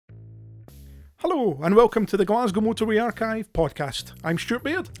Hello and welcome to the Glasgow Motorway Archive podcast. I'm Stuart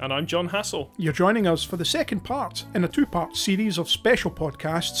Baird. And I'm John Hassel. You're joining us for the second part in a two-part series of special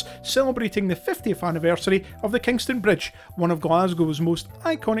podcasts celebrating the 50th anniversary of the Kingston Bridge, one of Glasgow's most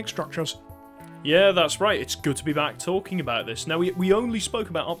iconic structures. Yeah, that's right. It's good to be back talking about this. Now, we only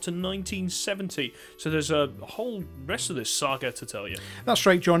spoke about up to 1970, so there's a whole rest of this saga to tell you. That's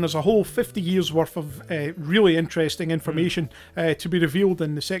right, John. There's a whole 50 years worth of really interesting information to be revealed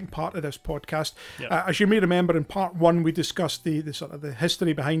in the second part of this podcast. Yep. As you may remember, in part one, we discussed the sort of the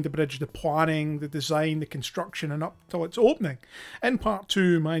history behind the bridge, the planning, the design, the construction, and up till its opening. In part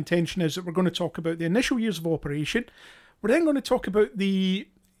two, my intention is that we're going to talk about the initial years of operation. We're then going to talk about the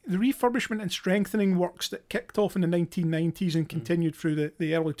refurbishment and strengthening works that kicked off in the 1990s and continued through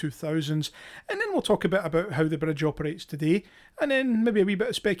the early 2000s. And then we'll talk a bit about how the bridge operates today. And then maybe a wee bit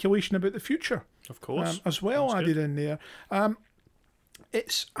of speculation about the future. Of course. As well. Sounds added good. in there.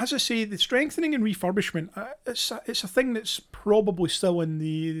 It's, as I say, the strengthening and refurbishment, it's a thing that's probably still in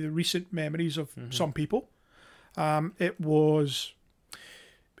the recent memories of some people. It was...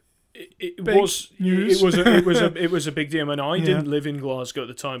 It big was news. It was a big deal. I mean, I Yeah. didn't live in Glasgow at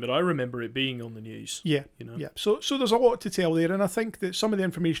the time, but I remember it being on the news. Yeah, You know? yeah. So there's a lot to tell there, and I think that some of the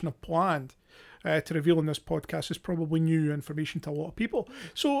information I've planned to reveal in this podcast is probably new information to a lot of people.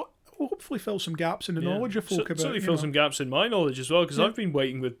 So we'll hopefully fill some gaps in the knowledge of folk about. Certainly you fill know. some gaps in my knowledge as well, because Yeah. I've been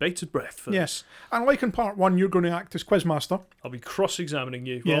waiting with bated breath for Yes, and like in part one, you're going to act as quizmaster. I'll be cross-examining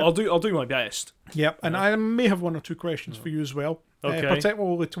you. Yeah. Well, I'll do my best. Yep, and I may have one or two questions for you as well. Okay.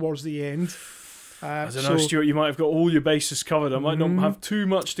 Particularly towards the end. I don't know, Stuart, you might have got all your bases covered. I might not have too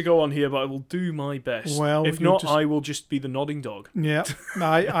much to go on here, but I will do my best. Well, if you'll not, just- I will just be the nodding dog. Yeah,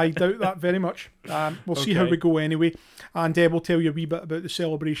 I doubt that very much. We'll see how Okay. we go anyway, and we'll tell you a wee bit about the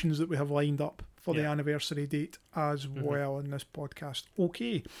celebrations that we have lined up for the Yeah. anniversary date as well in this podcast.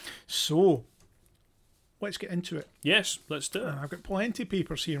 Okay, so let's get into it. Yes, let's do it. I've got plenty of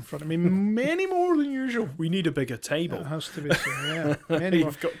papers here in front of me, many more than usual. We need a bigger table. It has to be so, yeah. Many more.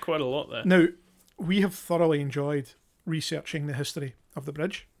 You've got quite a lot there. Now, we have thoroughly enjoyed researching the history of the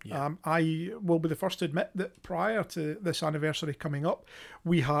bridge. Yeah. I will be the first to admit that prior to this anniversary coming up,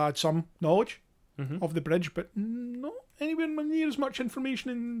 we had some knowledge of the bridge, but not anywhere near as much information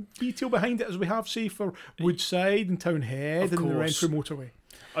and detail behind it as we have, say, for Woodside and Townhead Of and the course. Renfrew motorway.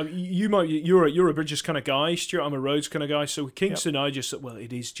 You're a bridges kind of guy, Stuart. I'm a roads kind of guy. So Kingston, I just well,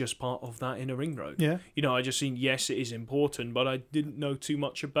 it is just part of that inner ring road. Yeah. You know, I just seen yes, it is important, but I didn't know too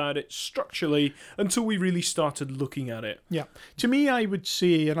much about it structurally until we really started looking at it. Yeah. To me, I would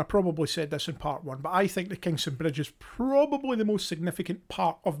say, and I probably said this in part one, but I think the Kingston Bridge is probably the most significant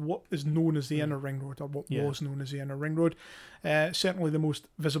part of what is known as the Inner Ring Road, or what Yeah. was known as the Inner Ring Road. Certainly the most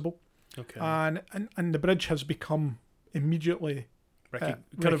visible. Okay. And the bridge has become immediately Kind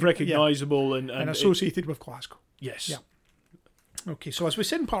of recognisable and associated with Glasgow. yes. Yeah. Okay, so as we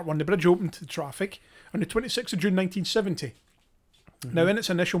said in part one, the bridge opened to traffic on the 26th of June 1970. Now, in its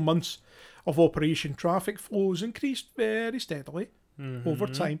initial months of operation, traffic flows increased very steadily over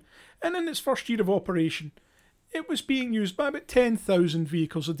time. And in its first year of operation, it was being used by about 10,000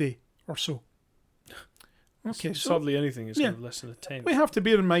 vehicles a day or so. Okay, so Sadly, anything is yeah. less than a 10. we have to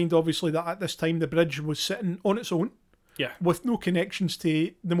bear in mind, obviously, that at this time the bridge was sitting on its own Yeah. with no connections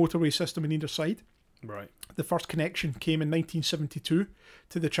to the motorway system on either side. Right. The first connection came in 1972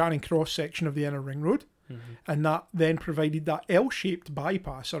 to the Charing Cross section of the Inner Ring Road, and that then provided that L-shaped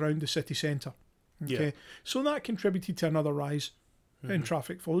bypass around the city centre. Okay, Yeah. so that contributed to another rise in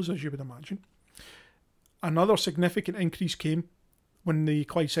traffic flows, as you would imagine. Another significant increase came when the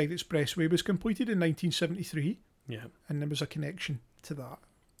Clydeside Expressway was completed in 1973, Yeah. and there was a connection to that.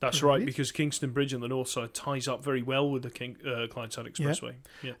 That's right, because Kingston Bridge on the north side ties up very well with the Clydeside Expressway.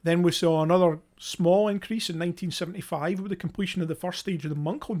 Yeah. Then we saw another small increase in 1975 with the completion of the first stage of the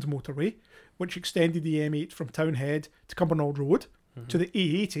Monkland motorway, which extended the M8 from Townhead to Cumbernauld Road to the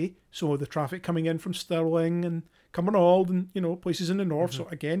A80. So the traffic coming in from Stirling and Cumbernauld and places in the north. So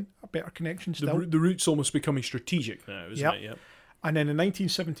again, a better connection still. The route's almost becoming strategic now, isn't Yep. it? Yeah. And then in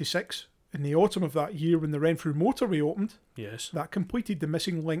 1976, in the autumn of that year, when the Renfrew motorway opened, Yes. that completed the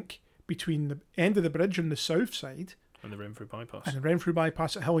missing link between the end of the bridge on the south side And the Renfrew bypass. and the Renfrew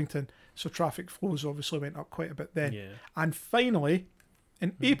bypass at Hillington. So traffic flows obviously went up quite a bit then. Yeah. And finally,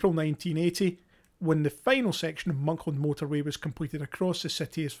 in April 1980, when the final section of Monkland motorway was completed across the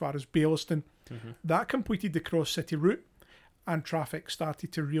city as far as Baillieston, that completed the cross-city route, and traffic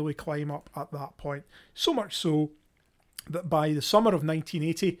started to really climb up at that point. So much so that by the summer of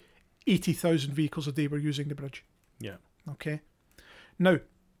 1980, 80,000 vehicles a day were using the bridge. Yeah. Okay. Now,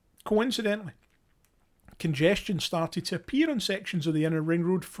 coincidentally, congestion started to appear on sections of the inner ring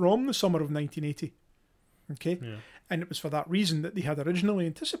road from the summer of 1980. Okay? Yeah. And it was for that reason that they had originally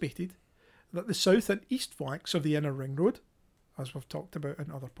anticipated that the south and east flanks of the inner ring road, as we've talked about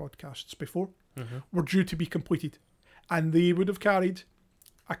in other podcasts before, were due to be completed. And they would have carried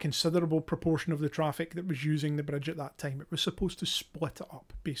a considerable proportion of the traffic that was using the bridge at that time. It was supposed to split it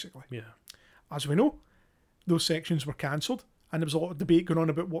up, basically. Yeah. As we know, those sections were cancelled, and there was a lot of debate going on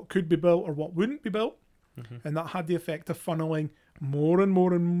about what could be built or what wouldn't be built. And that had the effect of funneling more and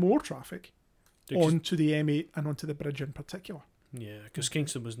more and more traffic onto the M8 and onto the bridge in particular. Yeah, because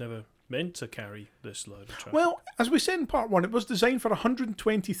Kingston was never meant to carry this load of traffic. Well, as we said in part one, it was designed for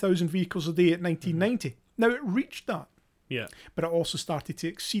 120,000 vehicles a day at 1990. Now, it reached that. Yeah. But it also started to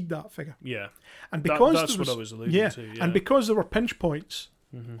exceed that figure. Yeah. And because that's what I was alluding to. Yeah. And because there were pinch points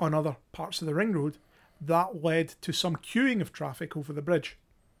on other parts of the ring road, that led to some queuing of traffic over the bridge.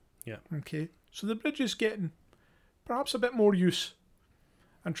 Yeah. Okay. So the bridge is getting perhaps a bit more use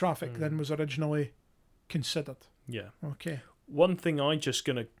and traffic than was originally considered. Yeah. Okay. One thing I'm just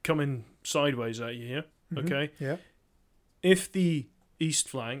going to come in sideways at you here, okay? Yeah. If the east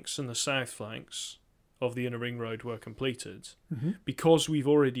flanks and the south flanks of the inner ring road were completed, because we've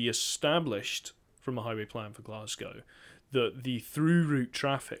already established from a highway plan for Glasgow that the through route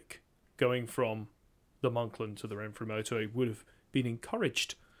traffic going from the Monkland to the Renfrew motorway would have been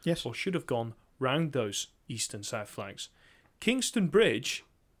encouraged, Yes. or should have gone round those east and south flanks, Kingston Bridge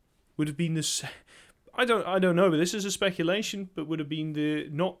would have been the I don't know, but this is a speculation, but would have been the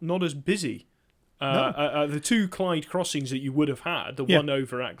not as busy. The two Clyde crossings that you would have had, the one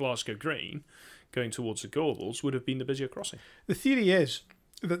over at Glasgow Green, going towards the Gorbals, would have been the busier crossing. The theory is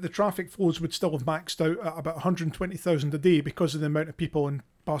that the traffic flows would still have maxed out at about 120,000 a day because of the amount of people and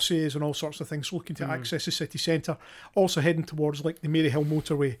buses and all sorts of things looking to access the city centre, also heading towards like the Maryhill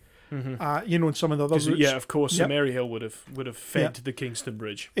motorway. And some of the other routes. Yeah, of course, the Maryhill would have fed the Kingston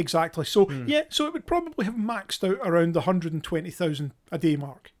Bridge. Exactly. So so it would probably have maxed out around the 120,000 a day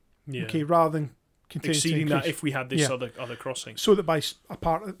mark. Yeah. Okay, rather than continuing exceeding to that if we had this other crossing. So that by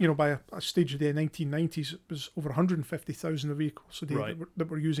a stage of the 1990s, it was over 150,000 vehicles a day that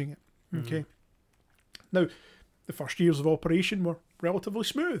were using it. Okay. Now, the first years of operation were relatively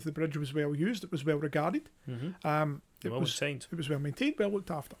smooth. The bridge was well used. It was well regarded. Well maintained. It was well maintained, well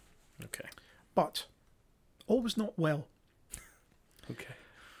looked after. Okay. But all was not well. Okay.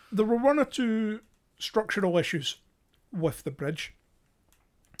 There were one or two structural issues with the bridge,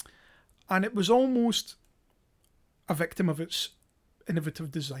 and it was almost a victim of its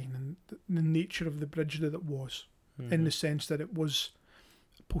innovative design and the nature of the bridge that it was, in the sense that it was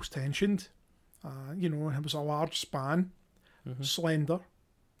post-tensioned, it was a large span, slender.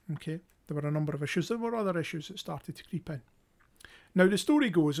 Okay, there were a number of issues. There were other issues that started to creep in. Now, the story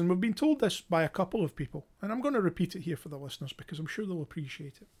goes, and we've been told this by a couple of people, and I'm going to repeat it here for the listeners because I'm sure they'll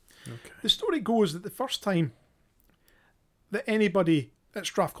appreciate it. Okay. The story goes that the first time that anybody at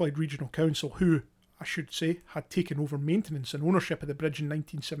Strathclyde Regional Council, who, I should say, had taken over maintenance and ownership of the bridge in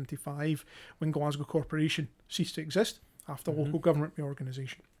 1975 when Glasgow Corporation ceased to exist after local government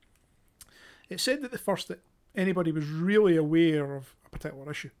reorganisation, it said that the first that anybody was really aware of a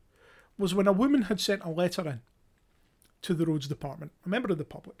particular issue was when a woman had sent a letter in to the Roads Department, a member of the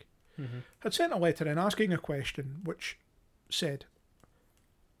public, had sent a letter in asking a question which said,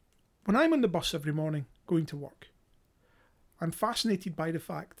 "When I'm on the bus every morning going to work, I'm fascinated by the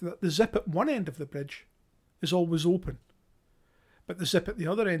fact that the zip at one end of the bridge is always open, but the zip at the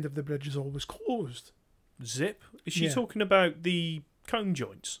other end of the bridge is always closed." Zip? Is she talking about the cone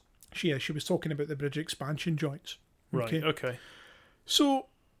joints? She was talking about the bridge expansion joints. Right, okay. So,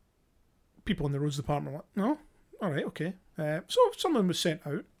 people in the Roads Department were like, "No? Alright, okay." So someone was sent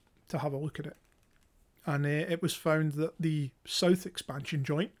out to have a look at it. And it was found that the south expansion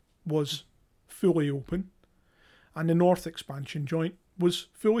joint was fully open and the north expansion joint was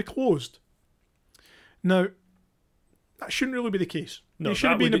fully closed. Now, that shouldn't really be the case. No, it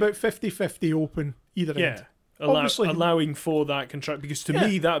should have been about 50-50 open either end. Obviously, allowing for that contract, because to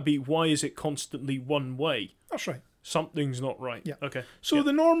me that'd be, why is it constantly one way? That's right. Something's not right. Yeah. Okay. So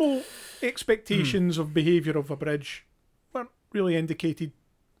the normal expectations of behaviour of a bridge weren't really indicated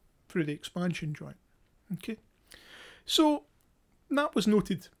through the expansion joint. Okay. So that was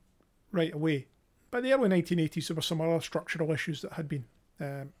noted right away. By the early 1980s, there were some other structural issues that had been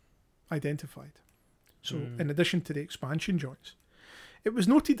identified. So in addition to the expansion joints, it was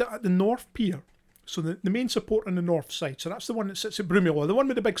noted that at the North Pier, so the main support on the north side, so that's the one that sits at Broomielaw, the one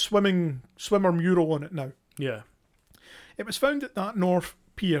with the big swimmer mural on it now. Yeah. It was found that that North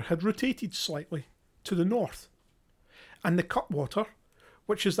Pier had rotated slightly to the north. And the cutwater,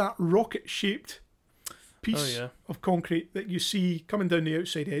 which is that rocket-shaped piece of concrete that you see coming down the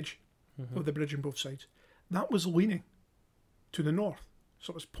outside edge of the bridge on both sides, that was leaning to the north.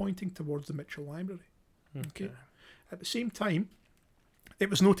 So it was pointing towards the Mitchell Library. Okay. At the same time, it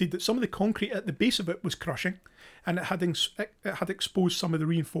was noted that some of the concrete at the base of it was crushing, and it had exposed some of the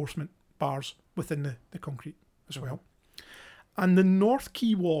reinforcement bars within the concrete as well. And the north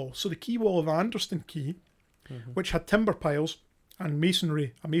quay wall, so the quay wall of Anderston Quay, which had timber piles and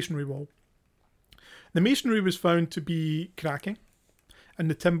a masonry wall, the masonry was found to be cracking, and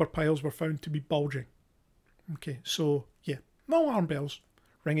the timber piles were found to be bulging. Okay, so yeah, no alarm bells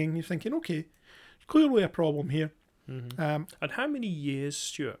ringing. You're thinking, okay, clearly a problem here. And how many years,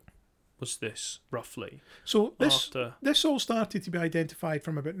 Stuart, was this roughly? So this all started to be identified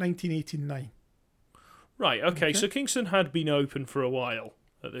from about 1989. Right. Okay. So Kingston had been open for a while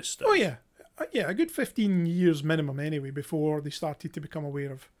at this stage. Oh yeah, a good 15 years minimum anyway before they started to become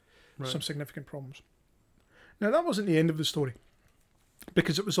aware of some significant problems. Now that wasn't the end of the story,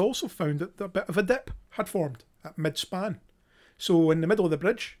 because it was also found that a bit of a dip had formed at mid-span. So in the middle of the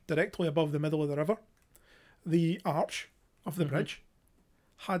bridge, directly above the middle of the river, the arch of the bridge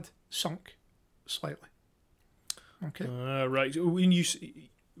had sunk slightly. Okay. Right. When you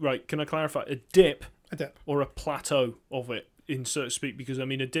can I clarify a dip or a plateau of it, in so to speak? Because I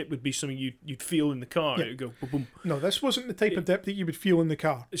mean, a dip would be something you'd feel in the car. Yeah. It would go boom, boom. No, this wasn't the type of dip that you would feel in the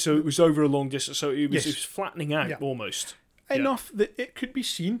car. So it was over a long distance. So it was flattening out almost. Enough that it could be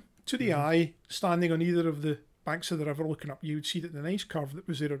seen to the eye, standing on either of the banks of the river looking up. You would see that the nice curve that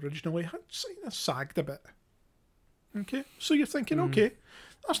was there originally had sagged a bit. Okay, so you're thinking, okay,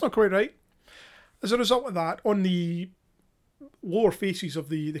 that's not quite right. As a result of that, on the lower faces of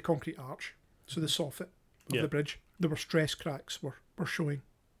the concrete arch, so the soffit of the bridge, there were stress cracks were showing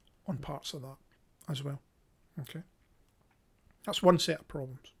on parts of that as well. Okay, that's one set of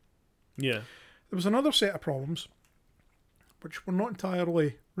problems. Yeah. There was another set of problems which were not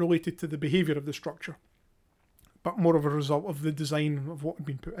entirely related to the behaviour of the structure, but more of a result of the design of what had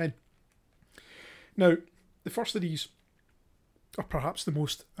been put in. Now, the first of these, or perhaps the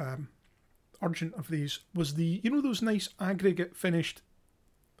most urgent of these, was those nice aggregate finished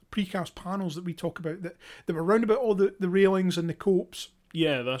precast panels that we talk about that were round about all the railings and the copes.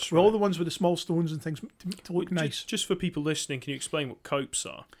 Yeah, that's right. All the ones with the small stones and things to look nice. Just for people listening, can you explain what copes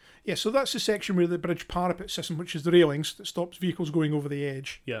are? Yeah, so that's the section where the bridge parapet system, which is the railings that stops vehicles going over the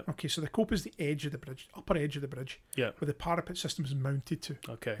edge. Yeah. Okay, so the cope is the edge of the bridge, upper edge of the bridge, where the parapet system is mounted to.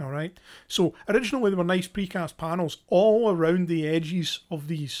 Okay. All right. So originally there were nice precast panels all around the edges of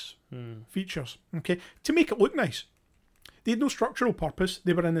these features. Okay, to make it look nice. They had no structural purpose.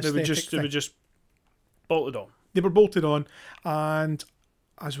 They were an aesthetic thing. They were just bolted on. They were bolted on, and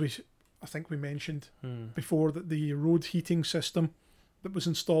as I think we mentioned before, that the road heating system that was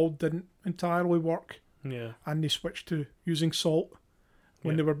installed didn't entirely work. Yeah. And they switched to using salt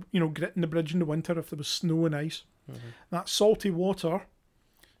when they were, gritting the bridge in the winter if there was snow and ice. That salty water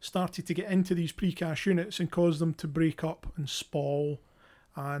started to get into these precast units and cause them to break up and spall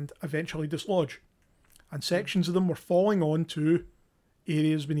and eventually dislodge. And sections of them were falling onto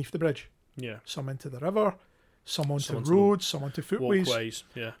areas beneath the bridge. Yeah. Some into the river, some onto roads, some onto footways. Walkways,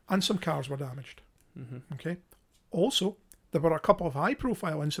 and some cars were damaged. Okay. Also, there were a couple of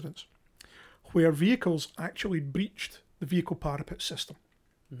high-profile incidents where vehicles actually breached the vehicle parapet system.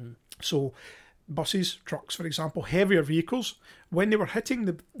 So, buses, trucks, for example, heavier vehicles, when they were hitting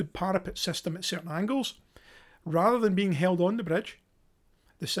the parapet system at certain angles, rather than being held on the bridge,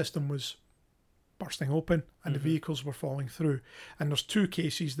 the system was bursting open and the vehicles were falling through. And there's two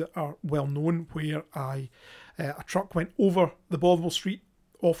cases that are well known where a truck went over the Bothwell Street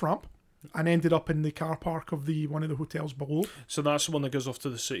off-ramp and ended up in the car park of one of the hotels below. So that's the one that goes off to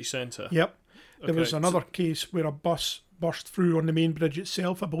the city centre? Yep. There was another case where a bus burst through on the main bridge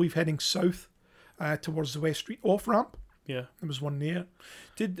itself, I believe heading south towards the West Street off-ramp. Yeah. There was one there.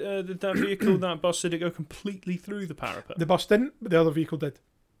 Did that vehicle, that bus, did it go completely through the parapet? The bus didn't, but the other vehicle did.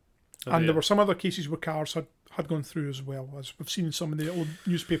 And there were some other cases where cars had gone through as well, as we've seen in some of the old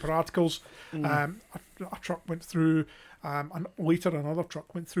newspaper articles. A truck went through, and later another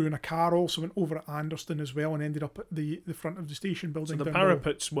truck went through, and a car also went over at Anderston as well and ended up at the front of the station building. So the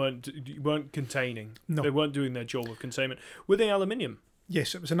parapets weren't containing. No. They weren't doing their job of containment. Were they aluminium?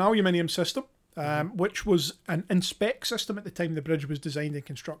 Yes, it was an aluminium system. Which was an in-spec system at the time the bridge was designed and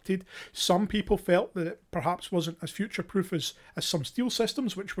constructed. Some people felt that it perhaps wasn't as future-proof as some steel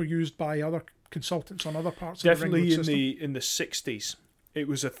systems, which were used by other consultants on other parts of the ring road system. Definitely in the 60s, it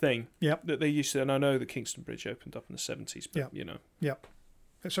was a thing that they used to, and I know the Kingston Bridge opened up in the 70s, but Yep.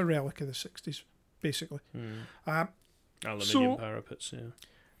 It's a relic of the 60s, basically. Aluminium parapets,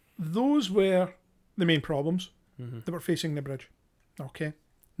 Those were the main problems Mm-hmm. that were facing the bridge. Okay?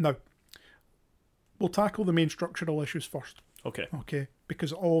 Now, we'll tackle the main structural issues first. Okay. Okay?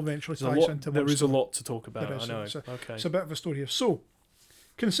 Because it all eventually There's a ties lot, into there one is a story. lot to talk about. There is. I know. It's Okay. a bit of a story here. So,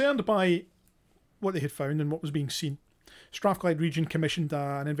 concerned by what they had found and what was being seen, Strathclyde Region commissioned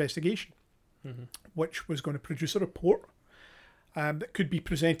an investigation, Mm-hmm. which was going to produce a report that could be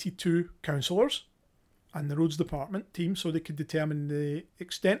presented to councillors and the roads department team so they could determine the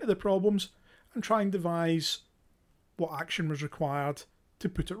extent of the problems and try and devise what action was required to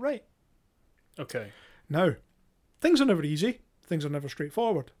put it right. Okay. Now, things are never easy, things are never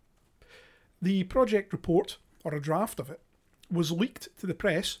straightforward. The project report, or a draft of it, was leaked to the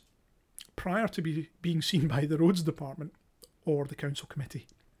press prior to being seen by the roads department or the council committee.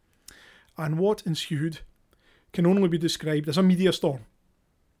 And what ensued can only be described as a media storm,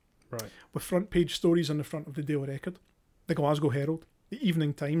 Right. with front page stories on the front of the Daily Record, the Glasgow Herald, the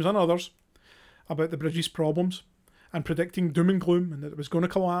Evening Times and others about the bridge's problems and predicting doom and gloom and that it was going to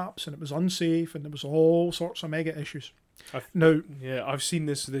collapse and it was unsafe and there was all sorts of mega issues. Now, Yeah, I've seen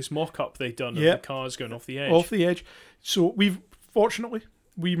this mock-up they've done of Yeah. the cars going off the edge. off the edge. So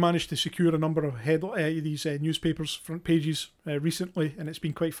we managed to secure a number of these newspapers front pages recently, and it's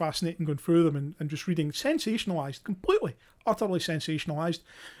been quite fascinating going through them and just reading sensationalised, completely, utterly sensationalised,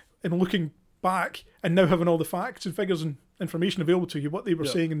 and looking back and now having all the facts and figures and information available to you, what they were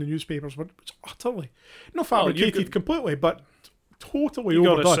Yeah. saying in the newspapers was utterly, not Well, you fabricated could- completely, but totally You got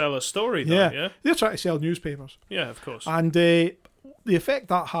to overdone. sell a story, though. Yeah. Yeah. They're trying to sell newspapers. Yeah, of course. And the effect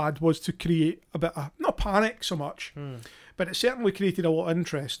that had was to create a bit of, not panic so much, but it certainly created a lot of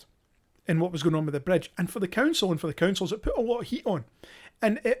interest in what was going on with the bridge. And for the council and for the councils, it put a lot of heat on.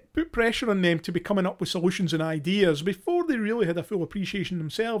 And it put pressure on them to be coming up with solutions and ideas before they really had a full appreciation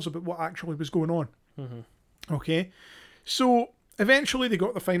themselves about what actually was going on. Mm-hmm. Okay? So eventually they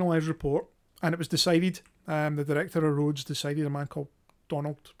got the finalised report, and it was decided, the director of roads decided, a man called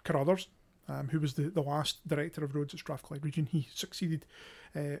Donald Carruthers, who was the last director of roads at Strathclyde Region. He succeeded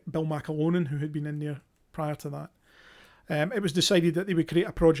Bill McAlonan, who had been in there prior to that. It was decided that they would create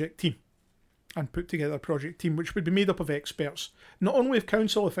a project team and put together a project team which would be made up of experts, not only of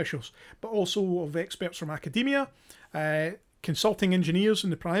council officials, but also of experts from academia, consulting engineers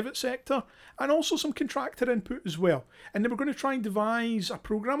in the private sector, and also some contractor input as well. And they were going to try and devise a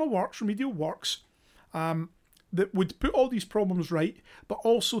programme of works, remedial works, that would put all these problems right, but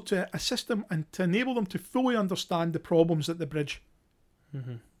also to assist them and to enable them to fully understand the problems that the bridge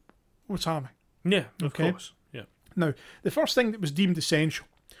was having. Yeah, of Okay. course. Yeah. Now, the first thing that was deemed essential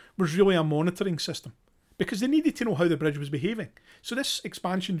was really a monitoring system, because they needed to know how the bridge was behaving. So this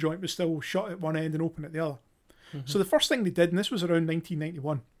expansion joint was still shut at one end and open at the other. So the first thing they did, and this was around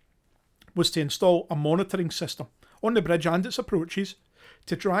 1991, was to install a monitoring system on the bridge and its approaches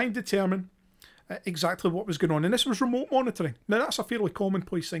to try and determine exactly what was going on. And this was remote monitoring. Now, that's a fairly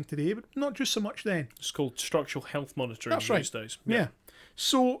commonplace thing today, but not just so much then. It's called structural health monitoring That's right. these days. Yeah.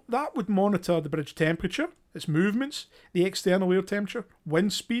 So that would monitor the bridge temperature, its movements, the external air temperature,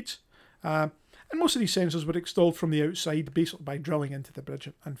 wind speeds, and most of these sensors were installed from the outside, basically by drilling into the bridge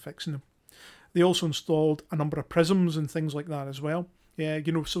and fixing them. They also installed a number of prisms and things like that as well. Yeah,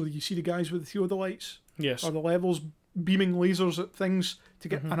 you know, so you see the guys with the theodolites Yes. or the levels beaming lasers at things to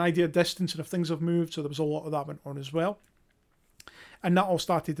get an idea of distance and if things have moved. So there was a lot of that went on as well. And that all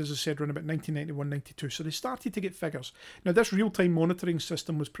started, as I said, around about 1991, 92. So they started to get figures. Now, this real-time monitoring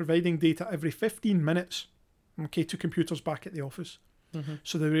system was providing data every 15 minutes, okay, to computers back at the office.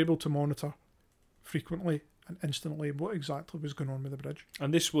 So they were able to monitor frequently and instantly what exactly was going on with the bridge.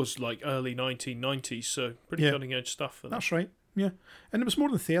 And this was like early 1990s, so pretty Yeah. cutting edge stuff for that. That's right, yeah. And there was more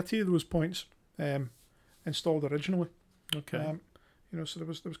than 30 of those points installed originally. Okay. You know, so there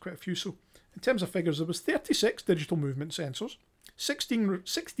was quite a few. So in terms of figures, there was 36 digital movement sensors,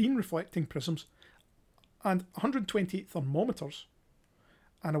 16 reflecting prisms, and 128 thermometers,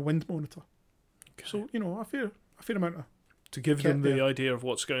 and a wind monitor. Okay. So, you know, a fair amount of... To give kit them the there. idea of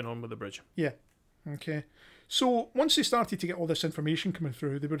what's going on with the bridge. Yeah. Okay. So once they started to get all this information coming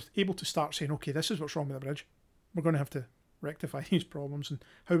through, they were able to start saying, okay, this is what's wrong with the bridge. We're going to have to rectify these problems, and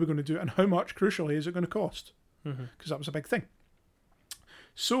how we're going to do it, and how much, crucially, is it going to cost? Because that was a big thing.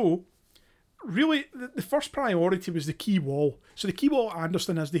 So, really, the first priority was the quay wall. So the quay wall at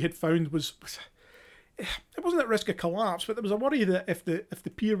Anderston, as they had found, was it wasn't at risk of collapse, but there was a worry that if the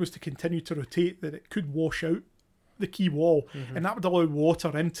pier was to continue to rotate, that it could wash out the quay wall, and that would allow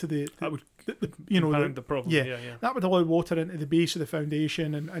water into the Compound the problem. yeah, Yeah. that would allow water into the base of the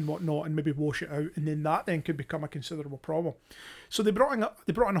foundation and whatnot, and maybe wash it out, and then that then could become a considerable problem. So they brought in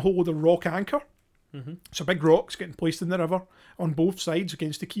a whole load of rock anchor, So big rocks getting placed in the river on both sides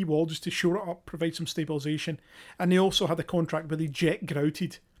against the quay wall just to shore it up, provide some stabilisation. And they also had a contract where they jet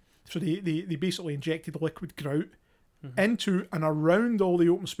grouted. So they basically injected liquid grout into and around all the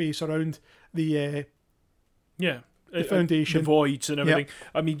open space around the foundation. The voids and everything. Yep.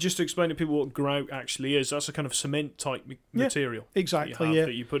 I mean, just to explain to people what grout actually is, that's a kind of cement type material. Exactly,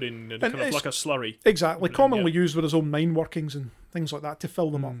 that you put in kind of like a slurry. Exactly. Commonly used with his own mine workings and things like that to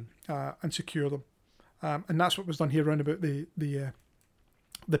fill them up and secure them. And that's what was done here around about the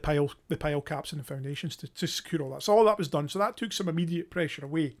pile caps and the foundations to secure all that. So all that was done. So that took some immediate pressure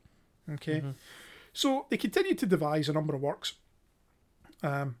away. Okay. So they continued to devise a number of works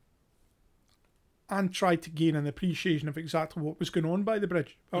and tried to gain an appreciation of exactly what was going on by the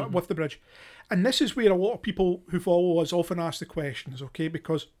bridge, with the bridge. And this is where a lot of people who follow us often ask the questions, okay?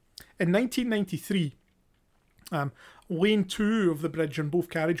 Because in 1993, lane 2 of the bridge on both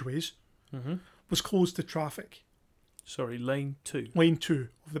carriageways was closed to traffic. Sorry, lane 2? Lane 2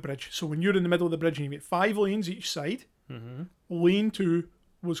 of the bridge. So when you're in the middle of the bridge and you get 5 lanes each side, lane 2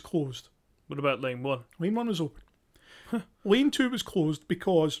 was closed. What about lane 1? Lane 1 was open. Lane 2 was closed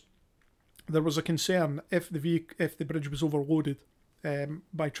because there was a concern if the bridge was overloaded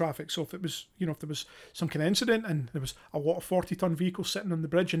by traffic. So if it was, if there was some kind of incident and there was a lot of 40-ton vehicles sitting on the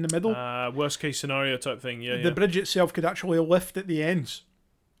bridge in the middle, worst case scenario type thing. The bridge itself could actually lift at the ends,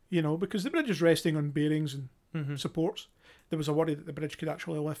 because the bridge is resting on bearings and supports. There was a worry that the bridge could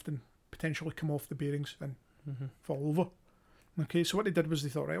actually lift and potentially come off the bearings and fall over. Okay, so what they did was they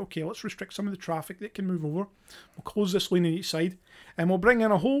thought, right, okay, let's restrict some of the traffic that can move over. We'll close this lane on each side and we'll bring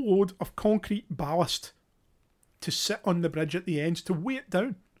in a whole load of concrete ballast to sit on the bridge at the ends to weigh it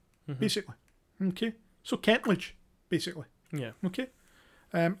down, basically. Okay, so Kentledge, basically. Yeah. Okay,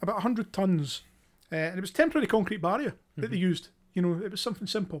 about 100 tons. And it was temporary concrete barrier that they used. It was something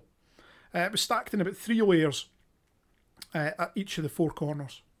simple. It was stacked in about 3 layers at each of the 4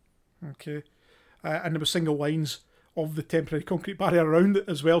 corners. Okay, and there were single lines of the temporary concrete barrier around it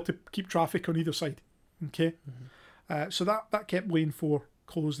as well to keep traffic on either side. Okay, so that kept lane 4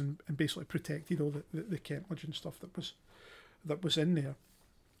 closed and basically protected all the Kentledge and stuff that was in there.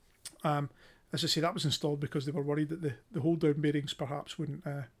 As I say, that was installed because they were worried that the hold down bearings perhaps wouldn't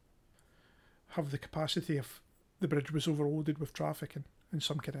have the capacity if the bridge was overloaded with traffic and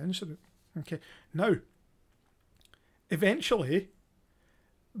some kind of incident. Okay, now eventually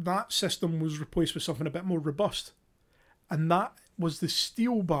that system was replaced with something a bit more robust. And that was the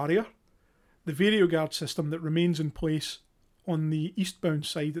steel barrier, the VarioGuard system that remains in place on the eastbound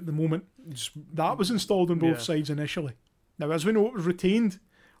side at the moment. That was installed on both sides initially. Now, as we know, it was retained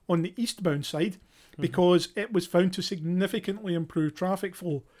on the eastbound side because it was found to significantly improve traffic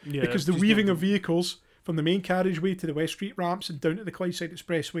flow. Because the weaving of vehicles from the main carriageway to the West Street ramps and down to the Clydeside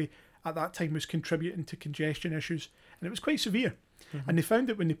Expressway at that time was contributing to congestion issues. And it was quite severe. And they found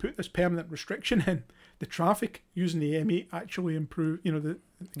that when they put this permanent restriction in, the traffic using the M8 actually improved, the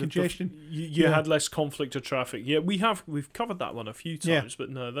congestion. You had less conflict of traffic. Yeah, we've covered that one a few times, but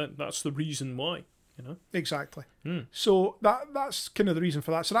no, that's the reason why. Exactly. So that's kind of the reason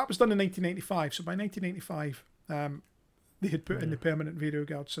for that. So that was done in 1995. So by 1985, they had put in the permanent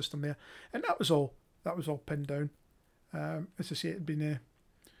VarioGuard system there, and that was all pinned down. As I say, it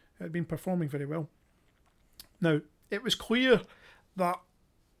had been performing very well. Now it was clear that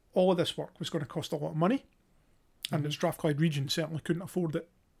all of this work was going to cost a lot of money, and the Strathclyde region certainly couldn't afford it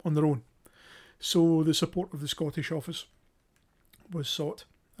on their own. So the support of the Scottish Office was sought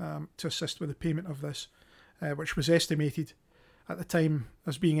to assist with the payment of this, which was estimated at the time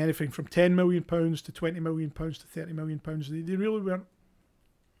as being anything from £10 million to £20 million to £30 million. They really weren't,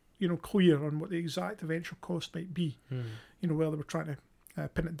 clear on what the exact eventual cost might be. While they were trying to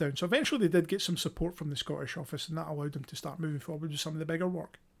pin it down. So eventually they did get some support from the Scottish Office, and that allowed them to start moving forward with some of the bigger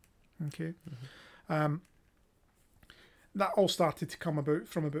work. Okay, that all started to come about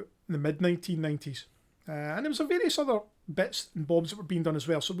from about the mid-1990s, and there was various other bits and bobs that were being done as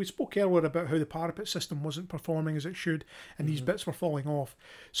well. So we spoke earlier about how the parapet system wasn't performing as it should, and these bits were falling off.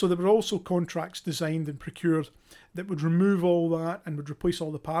 So there were also contracts designed and procured that would remove all that and would replace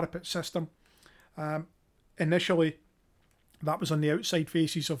all the parapet system. Initially, that was on the outside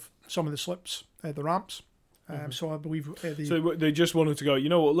faces of some of the slips, the ramps. So I believe... So they just wanted to go, you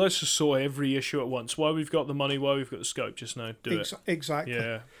know what, let's just sort every issue at once. While we've got the money, while we've got the scope, just now, do it. Exactly.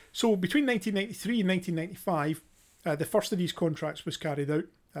 Yeah. So between 1993 and 1995, the first of these contracts was carried out,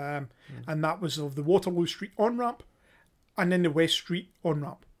 and that was of the Waterloo Street on-ramp and then the West Street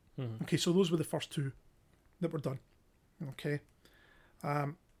on-ramp. Okay, so those were the first two that were done. Okay.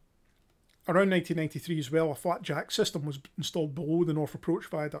 around 1993 as well, a flat jack system was installed below the North Approach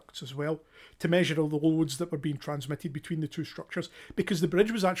viaducts as well to measure all the loads that were being transmitted between the two structures, because the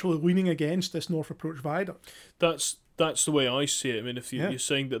bridge was actually leaning against this North Approach viaduct. That's the way I see it. I mean, if you're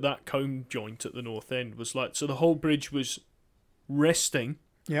saying that cone joint at the north end was like, so the whole bridge was resting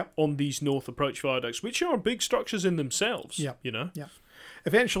on these North Approach viaducts, which are big structures in themselves. Yeah. You know. Yeah.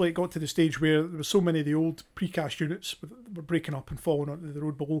 Eventually, it got to the stage where there were so many of the old precast units were breaking up and falling onto the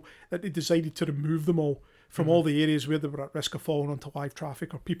road below that they decided to remove them all from all the areas where they were at risk of falling onto live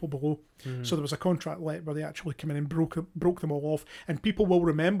traffic or people below. So there was a contract let where they actually came in and broke them all off. And people will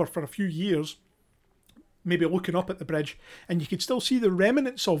remember for a few years, maybe looking up at the bridge, and you could still see the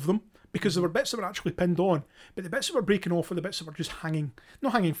remnants of them, because there were bits that were actually pinned on, but the bits that were breaking off were the bits that were just hanging,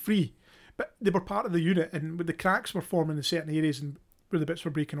 not hanging free, but they were part of the unit, and the cracks were forming in certain areas and where the bits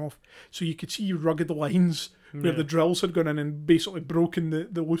were breaking off. So you could see rugged lines where the drills had gone in and basically broken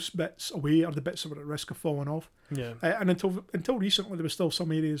the loose bits away, or the bits that were at risk of falling off. Yeah. And until recently, there were still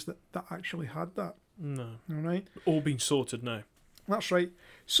some areas that actually had that. No. All right. All been sorted now. That's right.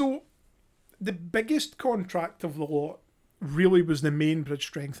 So the biggest contract of the lot really was the main bridge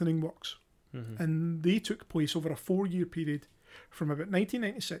strengthening works. And they took place over a 4-year period from about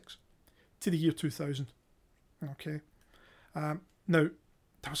 1996 to the year 2000. Okay. Now,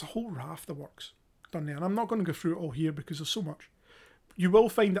 there was a whole raft of works done there, and I'm not going to go through it all here because there's so much. You will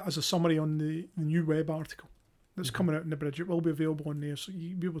find it as a summary on the new web article that's coming out in the bridge. It will be available on there, so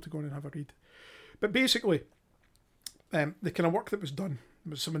you'll be able to go in and have a read. But basically, the kind of work that was done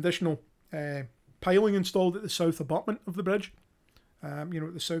was some additional piling installed at the south abutment of the bridge, at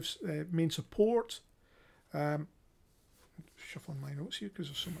the south main support. Shuffling my notes here because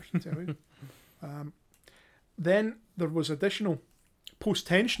there's so much to tell you. Then there was additional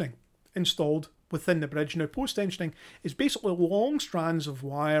post-tensioning installed within the bridge. Now, post-tensioning is basically long strands of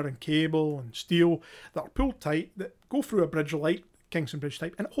wire and cable and steel that are pulled tight, that go through a bridge like Kingston Bridge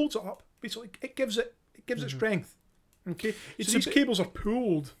type, and it holds it up. Basically, it gives it strength. Okay, so these cables are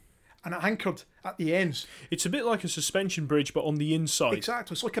pulled and anchored at the ends. It's a bit like a suspension bridge, but on the inside.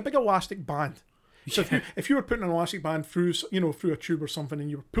 Exactly, it's like a big elastic band. So if you were putting an elastic band through a tube or something, and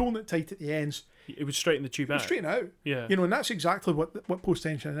you were pulling it tight at the ends, it would straighten the tube out. Straighten out. Yeah. And that's exactly what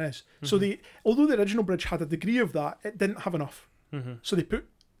post-tension is. So although the original bridge had a degree of that, it didn't have enough. So they put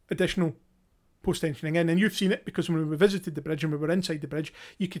additional post-tensioning in, and you've seen it because when we visited the bridge and we were inside the bridge,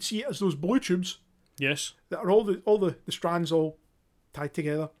 you could see it as those blue tubes. Yes. That are all the strands all tied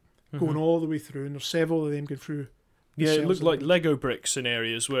together, going all the way through, and there's several of them going through. Yeah, it looked like Lego bricks in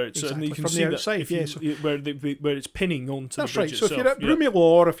areas where it's exactly. and you can from see the outside, where it's pinning onto that's the bridge right. itself. So if you're at Broomey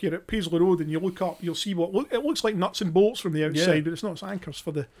Law or if you're at Paisley Road and you look up, you'll see it looks like nuts and bolts from the outside, but it's not. It's anchors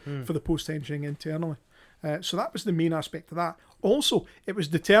for the post tensioning internally. So that was the main aspect of that. Also, it was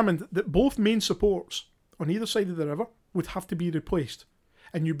determined that both main supports on either side of the river would have to be replaced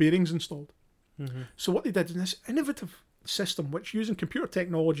and new bearings installed. So what they did in this innovative system, which using computer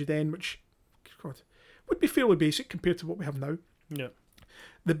technology then, which would be fairly basic compared to what we have now. Yeah.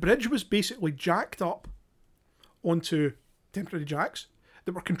 The bridge was basically jacked up onto temporary jacks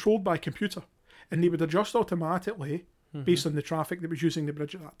that were controlled by computer, and they would adjust automatically based on the traffic that was using the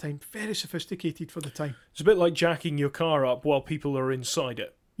bridge at that time. Very sophisticated for the time. It's a bit like jacking your car up while people are inside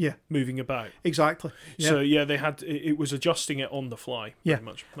it. Yeah. Moving about. Exactly. Yeah. So they had it was adjusting it on the fly. Pretty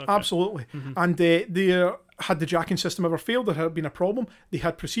much. Okay. Absolutely. And they had the jacking system ever failed, there had been a problem, they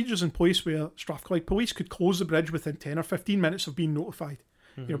had procedures in place where Strathclyde Police could close the bridge within 10 or 15 minutes of being notified.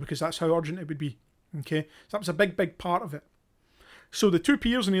 Because that's how urgent it would be. Okay. So that was a big part of it. So the two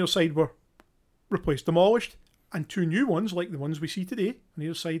piers on either side were replaced, demolished, and two new ones, like the ones we see today, on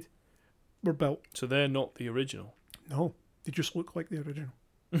either side, were built. So they're not the original. No, they just look like the original.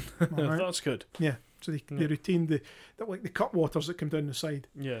 Right? That's good. Yeah. So they retained the like the cutwaters that come down the side.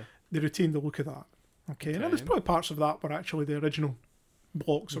 Yeah. They retained the look of that. Okay. And there's probably parts of that were actually the original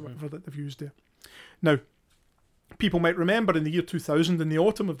blocks or whatever that they've used there. Now, people might remember in the year 2000, in the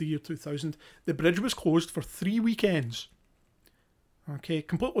autumn of the year 2000, the bridge was closed for 3 weekends. Okay,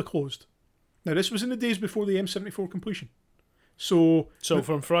 completely closed. Now, this was in the days before the M74 completion. So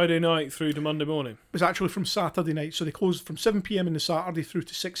from Friday night through to Monday morning? It was actually from Saturday night. So they closed from 7 p.m. in the Saturday through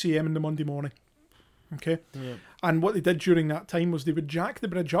to 6 a.m. in the Monday morning. Okay? Yeah. And what they did during that time was they would jack the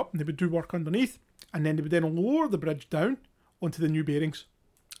bridge up and they would do work underneath, and then they would then lower the bridge down onto the new bearings.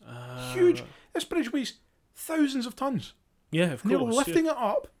 Huge. This bridge weighs thousands of tons. Yeah, of course. They were lifting it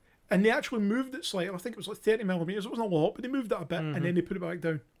up, and they actually moved it slightly. I think it was like 30 millimetres. It wasn't a lot, but they moved it a bit, and then they put it back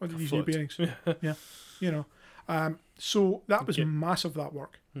down onto these new bearings. Yeah. So that was massive, that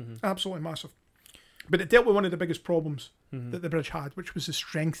work. Absolutely massive. But it dealt with one of the biggest problems that the bridge had, which was the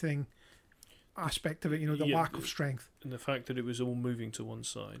strengthening aspect of it, the Yeah, lack of strength. And the fact that it was all moving to one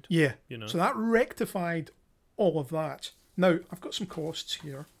side. Yeah. So that rectified all of that. Now, I've got some costs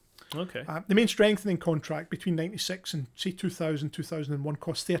here. Okay. The main strengthening contract between 96 and, say, 2000, 2001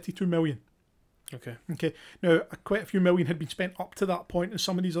 cost 32 million. Okay. Okay. Now, quite a few million had been spent up to that point in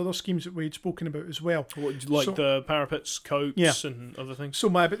some of these other schemes that we had spoken about as well. Like the parapets, coats, and other things? So,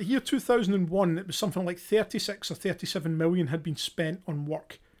 by the year 2001, it was something like 36 or 37 million had been spent on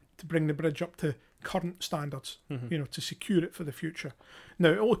work to bring the bridge up to current standards, to secure it for the future. Now,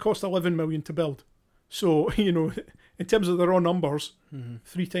 it only cost 11 million to build. So, in terms of the raw numbers,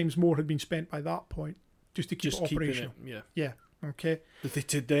 3 times more had been spent by that point just to keep it operational. Yeah. Okay.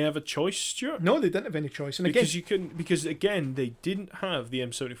 Did they have a choice, Stuart? No, they didn't have any choice. And Because again, they didn't have the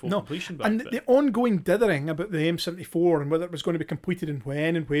M74 completion back then. And the ongoing dithering about the M74 and whether it was going to be completed and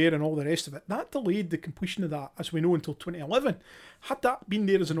when and where and all the rest of it, that delayed the completion of that, as we know, until 2011. Had that been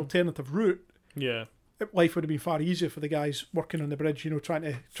there as an alternative route, life would have been far easier for the guys working on the bridge, trying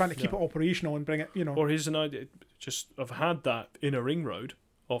to keep it operational and bring it, Or here's an idea, just have had that in a ring road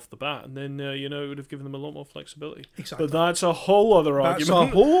off the bat, and then it would have given them a lot more flexibility. Exactly. But that's a whole other argument. That's a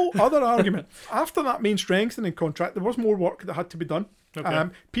whole other argument. After that main strengthening contract, there was more work that had to be done. Okay.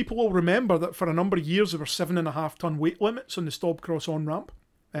 People will remember that for a number of years there were 7.5 ton weight limits on the Stobcross on ramp.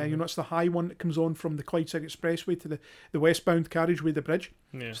 It's the high one that comes on from the Clydeside Expressway to the westbound carriageway, the bridge.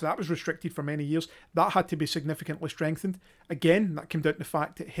 Yeah. So that was restricted for many years. That had to be significantly strengthened. Again, that came down to the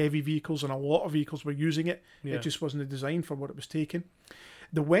fact that heavy vehicles and a lot of vehicles were using it. Yeah. It just wasn't designed for what it was taking.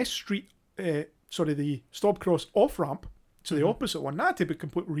 The West Street, the Stobcross off ramp, so the opposite one, that had to be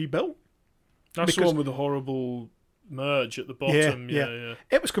completely rebuilt. That's the one with the horrible merge at the bottom. Yeah.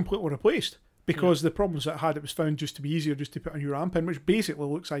 It was completely replaced. Because the problems that it had, it was found just to be easier just to put a new ramp in, which basically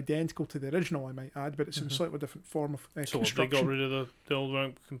looks identical to the original, I might add, but it's in a slightly different form of construction. They got rid of the old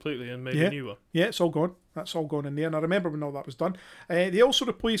ramp completely and made a new one. Yeah, it's all gone. That's all gone in there. And I remember when all that was done. They also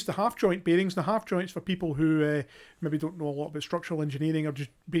replaced the half-joint bearings. The half-joints, for people who maybe don't know a lot about structural engineering, are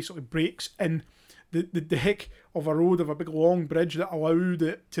just basically breaks in the deck of a road of a big long bridge that allowed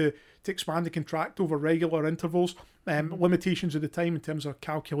it to expand and contract over regular intervals. Limitations of the time in terms of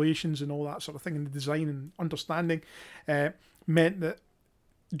calculations and all that sort of thing, and the design and understanding meant that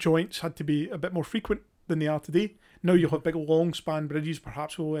joints had to be a bit more frequent than they are today. Now you'll have big long span bridges,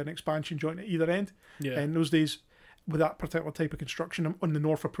 perhaps with an expansion joint at either end. Yeah. In those days, with that particular type of construction on the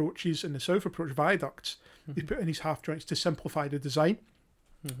north approaches and the south approach viaducts, they put in these half joints to simplify the design.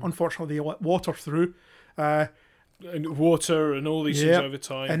 Unfortunately, they let water through. And water and all these things over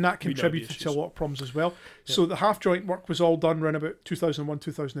time. And that contributed to a lot of problems as well. Yep. So the half-joint work was all done around about 2001,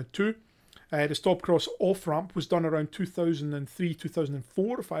 2002. The Stobcross off-ramp was done around 2003,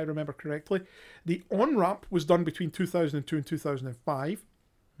 2004, if I remember correctly. The on-ramp was done between 2002 and 2005.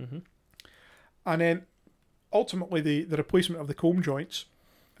 And then, ultimately, the replacement of the comb joints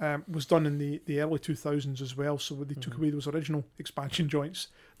was done in the early 2000s as well. So they took away those original expansion joints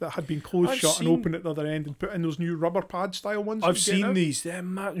that had been closed shut and open at the other end and put in those new rubber pad style ones. I've seen these. They're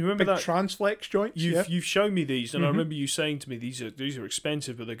mad. You remember big that Transflex joints? You've shown me these, and I remember you saying to me these are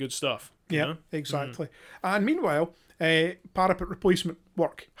expensive, but they're good stuff. Yeah, exactly. And meanwhile, parapet replacement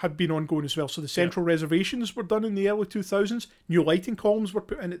work had been ongoing as well. So the central reservations were done in the early 2000s. New lighting columns were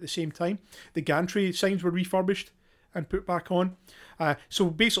put in at the same time. The gantry signs were refurbished and put back on.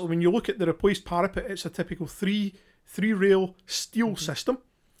 So basically, when you look at the replaced parapet, it's a typical three rail steel system.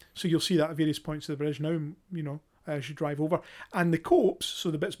 So you'll see that at various points of the bridge now, as you drive over. And the copes, so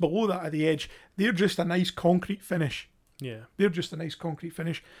the bits below that at the edge, they're just a nice concrete finish. Yeah. They're just a nice concrete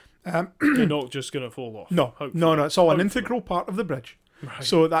finish. They're not just going to fall off. No, it's all an integral part of the bridge. Right.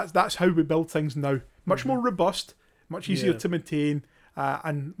 So that's how we build things now. Much more robust, much easier to maintain,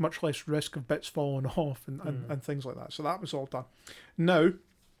 and much less risk of bits falling off and things like that. So that was all done. Now,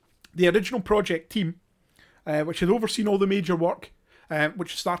 the original project team, which had overseen all the major work,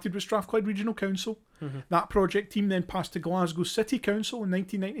 which started with Strathclyde Regional Council. That project team then passed to Glasgow City Council in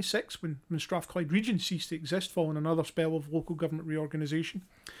 1996 when Strathclyde Region ceased to exist following another spell of local government reorganisation.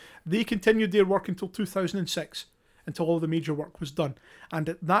 They continued their work until 2006, until all the major work was done. And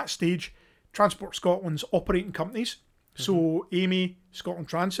at that stage, Transport Scotland's operating companies, so AME, Scotland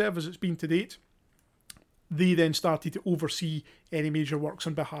Transerve as it's been to date, they then started to oversee any major works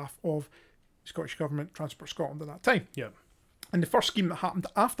on behalf of Scottish Government, Transport Scotland at that time. Yeah. And the first scheme that happened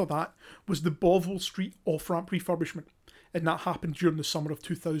after that was the Bovill Street off-ramp refurbishment. And that happened during the summer of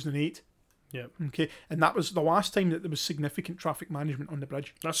 2008. Yeah. Okay. And that was the last time that there was significant traffic management on the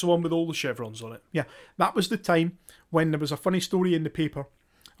bridge. That's the one with all the chevrons on it. Yeah. That was the time when there was a funny story in the paper,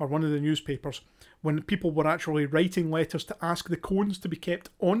 or one of the newspapers, when people were actually writing letters to ask the cones to be kept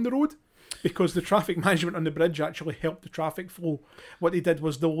on the road because the traffic management on the bridge actually helped the traffic flow. What they did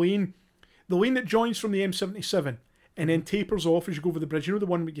was the lane that joins from the M77 and then tapers off as you go over the bridge. You know, the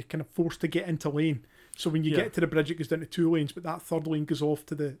one where you're kind of forced to get into lane. So when you get to the bridge, it goes down to 2 lanes, but that third lane goes off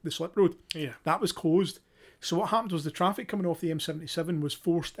to the slip road. Yeah. That was closed. So what happened was the traffic coming off the M77 was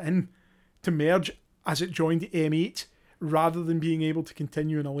forced in to merge as it joined the M8 rather than being able to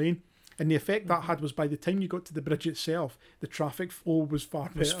continue in a lane. And the effect that had was by the time you got to the bridge itself, the traffic flow was far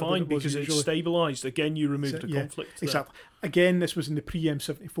better. It was fine because it stabilised. Again, you removed the conflict there. Exactly. Again, this was in the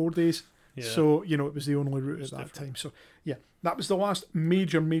pre-M74 days. Yeah. So, you know, it was the only route at that time. So, yeah, that was the last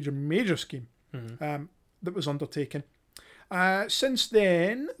major scheme that was undertaken. Since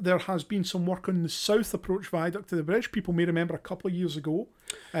then, there has been some work on the south approach viaduct to the bridge. People may remember a couple of years ago,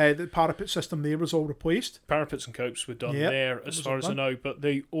 the parapet system there was all replaced. Parapets and copes were done there, as far as I know. But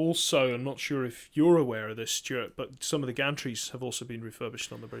they also, I'm not sure if you're aware of this, Stuart, but some of the gantries have also been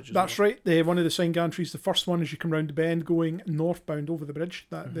refurbished on the bridge as That's right. One of the sign gantries, the first one as you come round the bend going northbound over the bridge,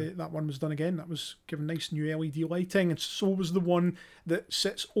 that one was done again. That was given nice new LED lighting, and so was the one that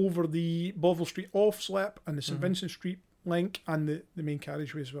sits over the Bovill Street off slip and the St Vincent Street link and the main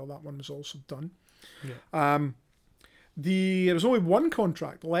carriageway as well. That one was also done. Yeah. There's only one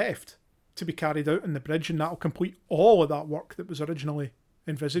contract left to be carried out on the bridge, and that'll complete all of that work that was originally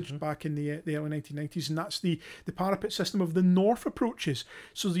envisaged back in the early 1990s, and that's the parapet system of the north approaches.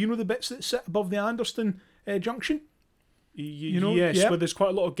 So you know the bits that sit above the Anderston junction? Yes, but there's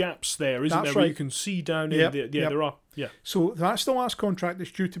quite a lot of gaps there, isn't there? Where you can see down in there. Yeah, there are. Yeah. So that's the last contract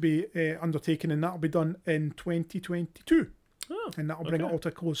that's due to be undertaken, and that'll be done in 2022. Oh, and that'll bring it all to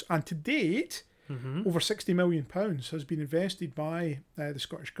a close. And to date, over £60 million has been invested by the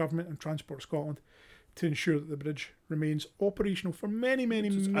Scottish Government and Transport Scotland to ensure that the bridge remains operational for many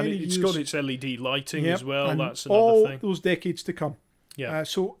years. It's got its LED lighting as well. And that's another all thing. Those decades to come. Yeah.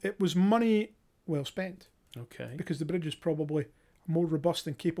 So it was money well spent. Okay. Because the bridge is probably more robust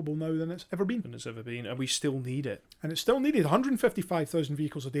and capable now than it's ever been. And we still need it. And it's still needed. 155,000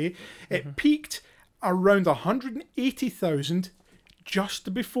 vehicles a day. It peaked around 180,000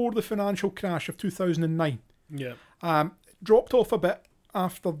 just before the financial crash of 2009. Yeah. Dropped off a bit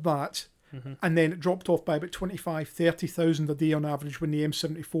after that, and then it dropped off by about 30,000 a day on average when the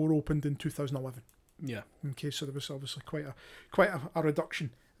M74 opened in 2011. Yeah. Okay, so there was obviously quite a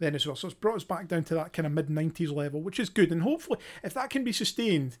reduction then as well. So it's brought us back down to that kind of mid-90s level, which is good. And hopefully, if that can be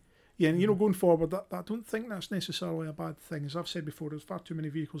sustained, going forward, I don't think that's necessarily a bad thing. As I've said before, there's far too many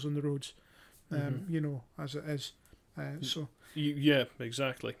vehicles on the roads, as it is. Yeah,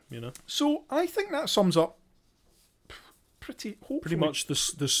 exactly. So I think that sums up pretty much the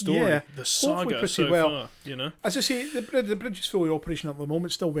story, the saga so far. As I say, the bridge is fully operational at the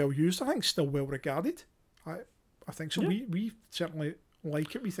moment, still well used. I think still well regarded. I think so. Yeah. We certainly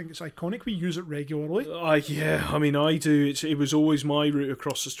like it. We think it's iconic. We use it regularly. I mean, I do. It was always my route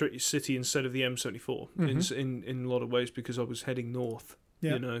across the city instead of the M74 in a lot of ways because I was heading north.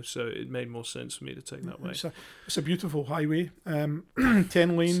 Yeah. So it made more sense for me to take that way. It's a beautiful highway, 10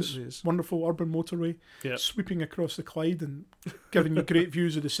 lanes, wonderful urban motorway, sweeping across the Clyde and giving you great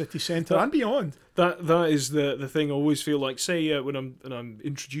views of the city centre and beyond. That is the thing I always feel like. Say when I'm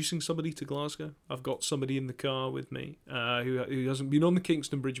introducing somebody to Glasgow, I've got somebody in the car with me who hasn't been on the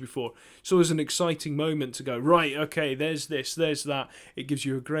Kingston Bridge before. So it's an exciting moment to go, right, okay, there's this, there's that. It gives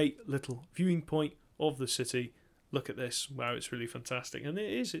you a great little viewing point of the city. Look at this! Wow, it's really fantastic, and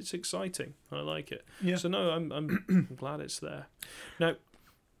it is. It's exciting. I like it. Yeah. So no, I'm glad it's there. Now,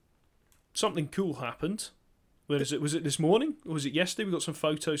 something cool happened. Where is it? Was it this morning or was it yesterday? We got some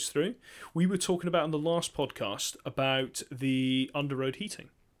photos through. We were talking about on the last podcast about the under-road heating.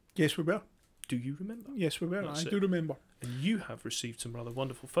 Yes, we were. Do you remember? Yes, we were. I do remember. And you have received some rather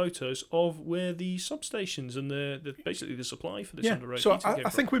wonderful photos of where the substations and the basically the supply for this under-road heating. So I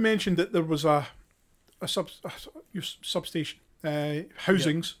think we mentioned that there was a substation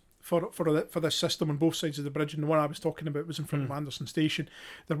housings for this system on both sides of the bridge, and the one I was talking about was in front of Anderson Station.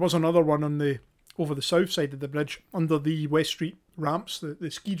 There was another one over the south side of the bridge under the West Street ramps, the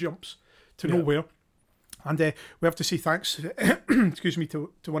ski jumps to nowhere. And we have to say thanks, excuse me,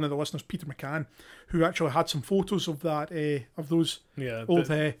 to one of the listeners, Peter McCann, who actually had some photos of that of those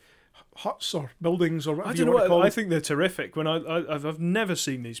old huts or buildings or whatever you want to call them. I think they're terrific. When I've never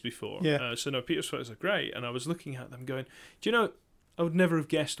seen these before. So no, Peter's photos are great, and I was looking at them going, do you know, I would never have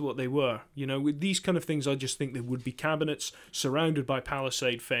guessed what they were. You know, with these kind of things, I just think there would be cabinets surrounded by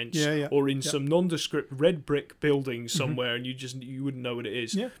palisade fence, or in some nondescript red brick building somewhere, and you wouldn't know what it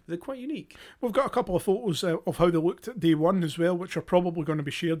is. Yeah. But they're quite unique. We've got a couple of photos of how they looked at day one as well, which are probably going to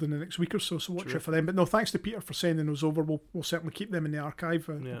be shared in the next week or so. So watch out for them. But no, thanks to Peter for sending those over. We'll certainly keep them in the archive.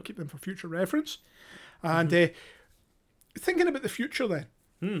 We'll keep them for future reference. And thinking about the future,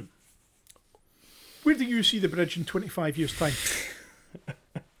 then, where do you see the bridge in 25 years' time?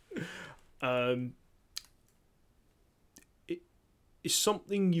 It's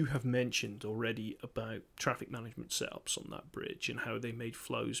something you have mentioned already about traffic management setups on that bridge and how they made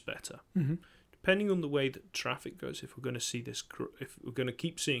flows better. Depending on the way that traffic goes, if we're going to see this, if we're going to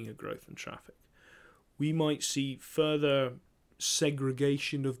keep seeing a growth in traffic, we might see further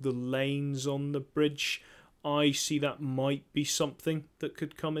segregation of the lanes on the bridge. I see that might be something that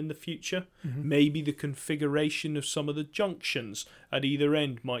could come in the future. Maybe the configuration of some of the junctions at either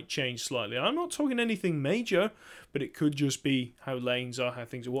end might change slightly. I'm not talking anything major, but it could just be how lanes are, how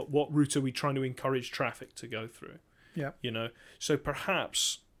things are. What route are we trying to encourage traffic to go through? Yeah, you know. So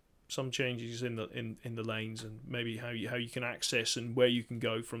perhaps some changes in the lanes and maybe how you can access and where you can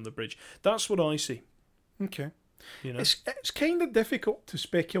go from the bridge. That's what I see. Okay. You know, it's kind of difficult to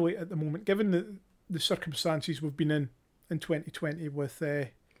speculate at the moment, given the circumstances we've been in 2020 with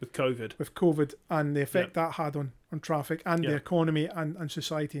COVID and the effect that had on traffic and the economy and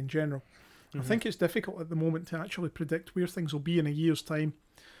society in general. I think it's difficult at the moment to actually predict where things will be in a year's time,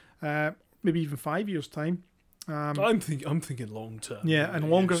 maybe even 5 years' time. I'm thinking long term. Yeah,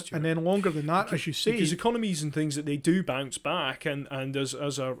 and longer, and then longer than that, as you say, because economies and things that they do bounce back, and as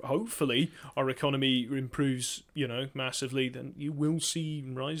hopefully our economy improves, massively, then you will see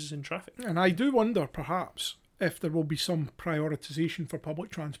rises in traffic. And I do wonder, perhaps, if there will be some prioritisation for public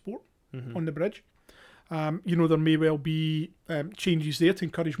transport on the bridge. There may well be changes there to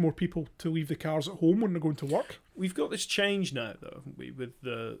encourage more people to leave the cars at home when they're going to work. We've got this change now, though, haven't we, with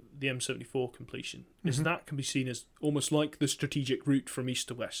the M74 completion. Is that can be seen as almost like the strategic route from east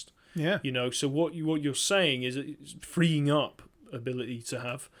to west. Yeah. So what you're saying is it's freeing up ability to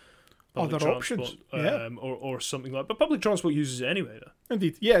have public other transport, options, or something like. But public transport uses it anyway, though.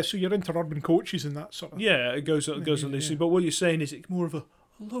 Indeed, yeah. So your interurban coaches and that sort of. Yeah, it goes on this. But what you're saying is it's more of a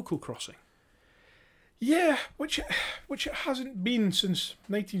local crossing. Yeah, which it hasn't been since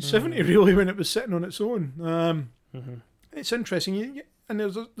 1970, really, when it was sitting on its own. It's interesting, and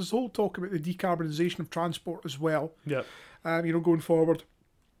there's this whole talk about the decarbonisation of transport as well. Yeah. Going forward,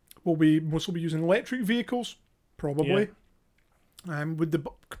 we'll be using electric vehicles, probably. With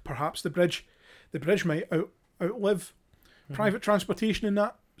perhaps the bridge might outlive private transportation in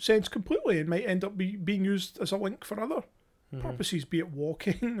that sense completely, and might end up being used as a link for other purposes, be it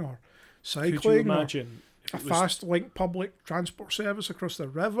walking or cycling. Could you imagine a fast link public transport service across the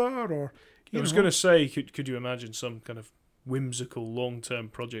river? Or I was going to say, could you imagine some kind of whimsical long-term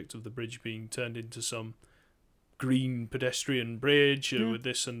project of the bridge being turned into some green pedestrian bridge with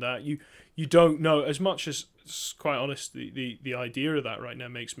this and that? You don't know. As much as, quite honest, the idea of that right now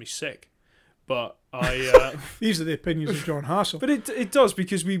makes me sick. But these are the opinions of John Hassel. But it does,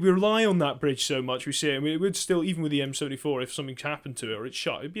 because we rely on that bridge so much. We see it. I mean, it would still, even with the M74, if something happened to it or it's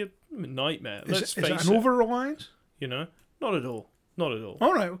shut, it'd be a nightmare. Let's face it. Is it an over-reliance? Not at all. Not at all.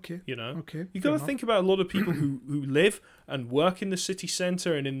 All right, okay. Okay. You've got to think about a lot of people who live and work in the city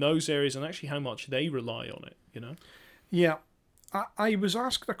centre and in those areas, and actually how much they rely on it, Yeah. I was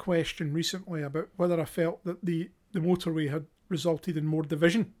asked a question recently about whether I felt that the motorway had resulted in more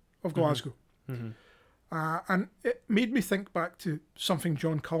division of Glasgow. And it made me think back to something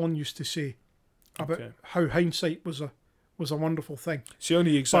John Cullen used to say about how hindsight was a wonderful thing. It's the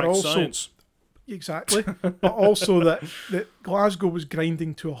only exact science. Exactly. But also that Glasgow was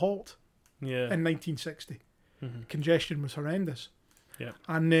grinding to a halt in 1960. Congestion was horrendous. Yeah.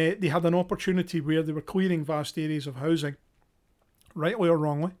 And they had an opportunity where they were clearing vast areas of housing, rightly or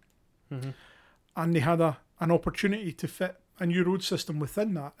wrongly. And they had an opportunity to fit a new road system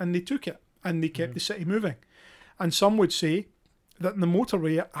within that, and they took it. And they kept the city moving. And some would say that the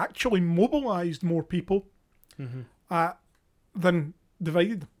motorway actually mobilised more people than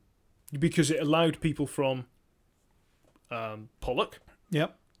divided them. Because it allowed people from Pollock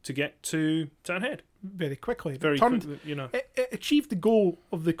to get to Townhead. Very quickly. Quickly, It achieved the goal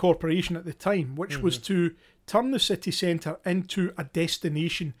of the corporation at the time, which was to turn the city centre into a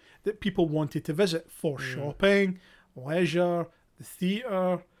destination that people wanted to visit for shopping, leisure, the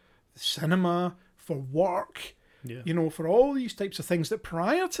theatre, the cinema, for work, for all these types of things that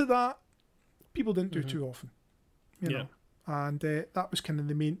prior to that people didn't do too often. And that was kind of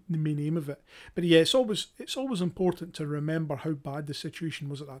the main aim of it. But yeah, it's always important to remember how bad the situation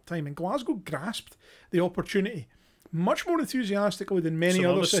was at that time. And Glasgow grasped the opportunity much more enthusiastically than many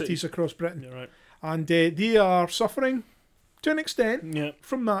other cities across Britain. You're right. And they are suffering to an extent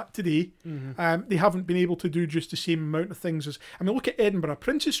from that today. They haven't been able to do just the same amount of things as... I mean, look at Edinburgh.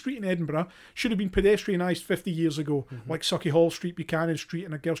 Princes Street in Edinburgh should have been pedestrianised 50 years ago, like Sucky Hall Street, Buchanan Street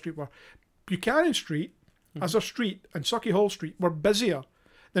and Argyll Street were. Buchanan Street as a street and Sucky Hall Street were busier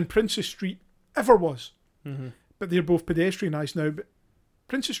than Princes Street ever was. But they're both pedestrianised now. But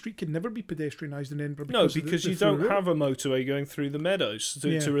Princes Street can never be pedestrianised in Edinburgh. Because you don't have a motorway going through the meadows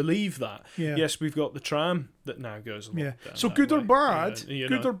to relieve that. Yeah. Yes, we've got the tram that now goes along. Yeah. Down So that good way. or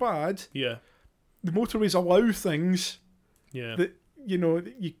bad, or bad. Yeah. the motorways allow things Yeah. that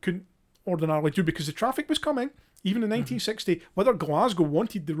that you couldn't ordinarily do because the traffic was coming. Even in 1960, whether Glasgow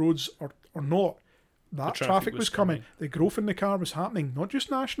wanted the roads or not, that traffic was coming. The growth in the car was happening, not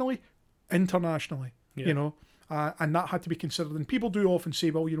just nationally, internationally. Yeah. And that had to be considered. And people do often say,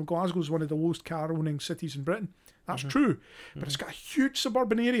 well, Glasgow's one of the lowest car-owning cities in Britain. That's true, but it's got a huge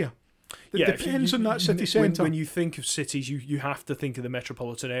suburban area that depends on that city centre. When you think of cities, you have to think of the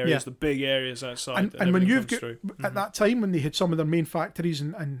metropolitan areas, the big areas outside. And when you've got, at that time, when they had some of their main factories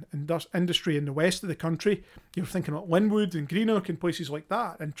and industry in the west of the country, you're thinking about Linwood and Greenock and places like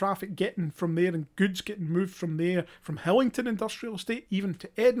that, and traffic getting from there and goods getting moved from there, from Hillington Industrial Estate, even to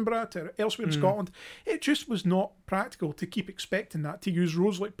Edinburgh, to elsewhere in Scotland. It just was not practical to keep expecting that, to use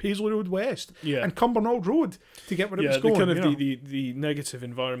roads like Paisley Road West and Cumbernauld Road to get where it was going. The negative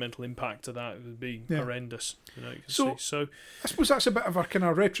environmental impact of that would be horrendous. So I suppose that's a bit of a kind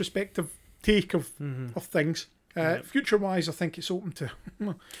of retrospective take of things. Future-wise, I think it's open to.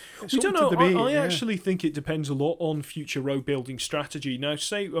 We don't know. I actually think it depends a lot on future road building strategy. Now,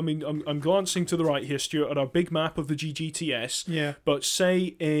 I'm glancing to the right here, Stuart, at our big map of the GGTS. Yeah. But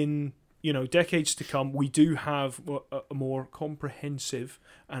say in decades to come, we do have a more comprehensive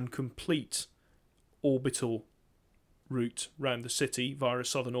and complete orbital route round the city via a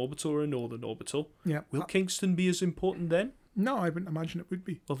southern orbital or a northern orbital. Yeah. Will Kingston be as important then? No, I wouldn't imagine it would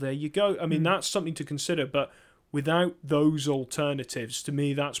be. Well, there you go. I mean, that's something to consider, but without those alternatives, to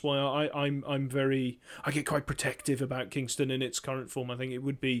me, that's why I get quite protective about Kingston in its current form. I think it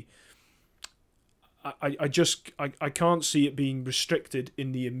would be... I can't see it being restricted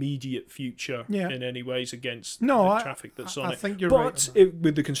in the immediate future in any ways against the traffic that's on it. I think you're right. But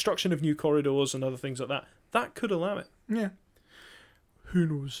with the construction of new corridors and other things like that, that could allow it. Yeah. Who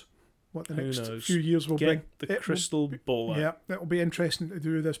knows what the next few years will bring. The crystal ball out. Yeah, it'll be interesting to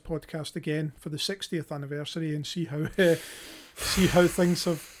do this podcast again for the 60th anniversary and see how things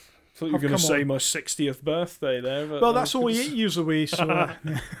have. I thought you were going to say my 60th birthday there. But well, that's only 8 years away, so...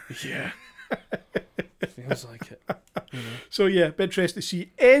 yeah. Feels like it. So yeah, be interested to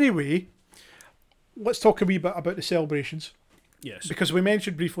see. Anyway, let's talk a wee bit about the celebrations. Yes. Because we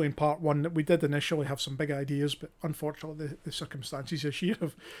mentioned briefly in part one that we did initially have some big ideas, but unfortunately the circumstances this year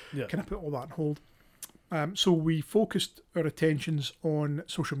have kind of put all that on hold. So we focused our attentions on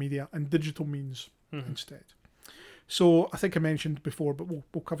social media and digital means instead. So I think I mentioned before, but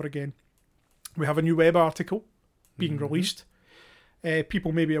we'll cover again. We have a new web article being released.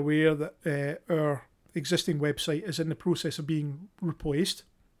 People may be aware that our existing website is in the process of being replaced,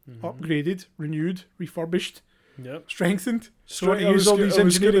 upgraded, renewed, refurbished, strengthened. So to use all these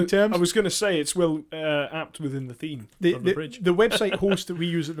engineering terms. I was going to say it's well apt within the theme of the bridge. The website host that we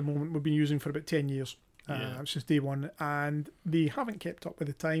use at the moment we've been using for about 10 years, since day one, and they haven't kept up with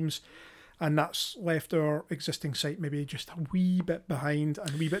the times. And that's left our existing site maybe just a wee bit behind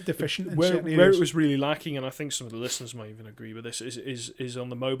and a wee bit deficient in certain areas. Where it was really lacking, and I think some of the listeners might even agree with this, is on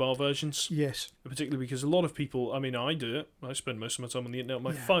the mobile versions. Yes. Particularly because a lot of people, I mean, I do it. I spend most of my time on the internet on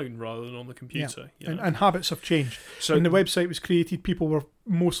my phone rather than on the computer. Yeah. And habits have changed. So when the website was created, people were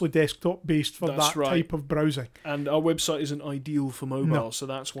mostly desktop based for that type of browsing. And our website isn't ideal for mobile, so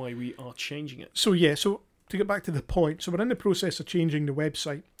that's why we are changing it. So to get back to the point, so we're in the process of changing the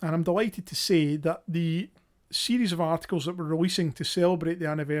website, and I'm delighted to say that the series of articles that we're releasing to celebrate the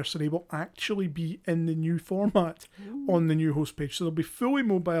anniversary will actually be in the new format on the new host page. So they'll be fully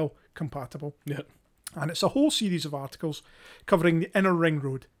mobile compatible. Yeah. And it's a whole series of articles covering the inner ring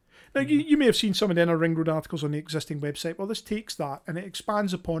road. Now, you may have seen some of the inner ring road articles on the existing website. Well, this takes that and it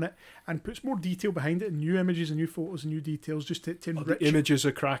expands upon it and puts more detail behind it, and new images and new photos and new details just to enrich. The images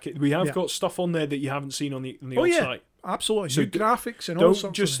are cracking. We have got stuff on there that you haven't seen on the old site. Absolutely. So new graphics and all sorts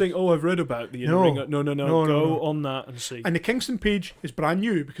Don't just of think, I've read about the inner ring. No. Go on that and see. And the Kingston page is brand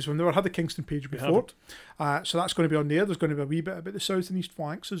new because we've never had the Kingston page before. So that's going to be on there. There's going to be a wee bit about the south and east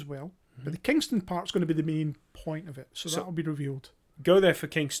flanks as well. But the Kingston part's going to be the main point of it, so So- that'll be revealed. Go there for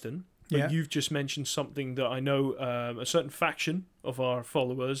Kingston. But Yeah. you've just mentioned something that I know a certain faction of our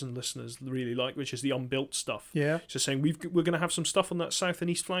followers and listeners really like, which is the unbuilt stuff. Yeah. So saying we're going to have some stuff on that south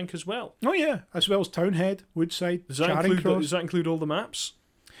and east flank as well. Oh yeah, as well as Townhead, Woodside, Does that Charing include? Cross. Does that include all the maps?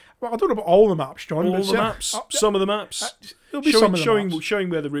 Well, I don't know about all the maps, John. All but the maps? Some of the maps? There'll be some of the showing maps. showing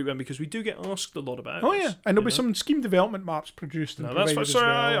where the route went, because we do get asked a lot about. Oh this, yeah, and there'll you be know? some scheme development maps produced and No, that's provided fine. as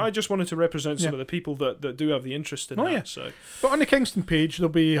Sorry, well. I just wanted to represent some Yeah. of the people that do have the interest in Oh, that. yeah. So But on the Kingston page, there'll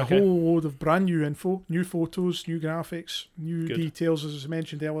be a Okay. whole load of brand new info, new photos, new graphics, new Good. details, as I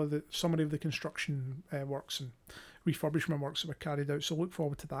mentioned earlier, the summary of the construction works and refurbishment works that were carried out. So look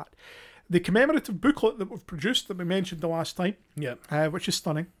forward to that. The commemorative booklet that we've produced that we mentioned the last time, yeah, which is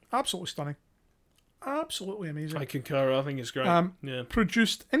stunning, absolutely stunning, absolutely amazing. I concur. I think it's great. Yeah.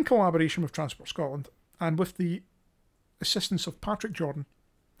 Produced in collaboration with Transport Scotland and with the assistance of Patrick Jordan,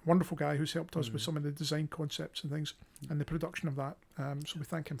 a wonderful guy who's helped us with some of the design concepts and things and the production of that. So we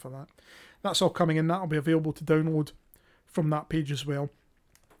thank him for that. That's all coming in. That'll be available to download from that page as well.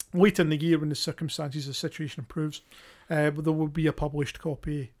 Later in the year, when the circumstances, the situation improves, there will be a published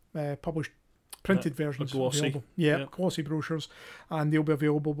copy, printed versions glossy. available. Yeah, Yeah. glossy brochures, and they'll be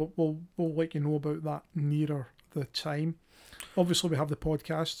available. But we'll let you know about that nearer the time. Obviously, we have the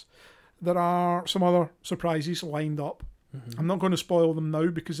podcasts. There are some other surprises lined up. I'm not going to spoil them now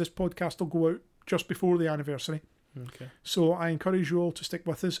because this podcast will go out just before the anniversary. Okay. So I encourage you all to stick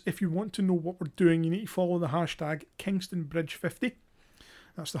with us. If you want to know what we're doing, you need to follow the hashtag KingstonBridge50.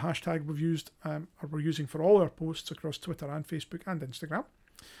 That's the hashtag we've used, or we're using for all our posts across Twitter and Facebook and Instagram.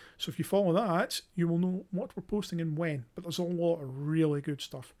 So if you follow that, you will know what we're posting and when. But there's a lot of really good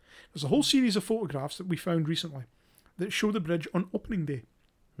stuff. There's a whole series of photographs that we found recently that show the bridge on opening day.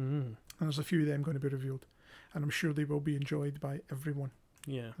 And there's a few of them going to be revealed. And I'm sure they will be enjoyed by everyone.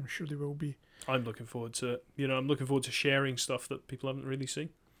 Yeah. I'm sure they will be. I'm looking forward to it. I'm looking forward to sharing stuff that people haven't really seen.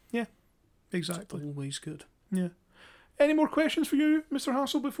 Exactly. Always good. Yeah. Any more questions for you, Mr.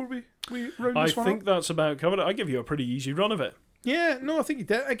 Hassel, before we round I this one think up? that's about covered. I give you a pretty easy run of it. Yeah, no, I think you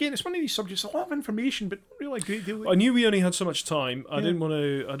did. Again, it's one of these subjects, a lot of information, but not really a great deal. I knew we only had so much time. I Yeah. didn't want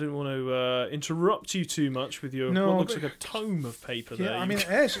to interrupt you too much with your No, what looks but- like a tome of paper Yeah, there. I mean, it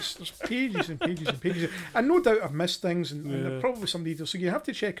is. There's pages and pages and pages. And no doubt I've missed things, and there Yeah. are probably some details. So you have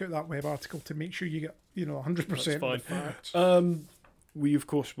to check out that web article to make sure you get, 100% of the facts. We, of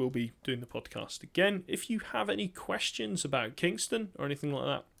course, will be doing the podcast again. If you have any questions about Kingston or anything like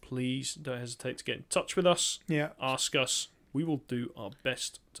that, please don't hesitate to get in touch with us. Yeah, Ask us. We will do our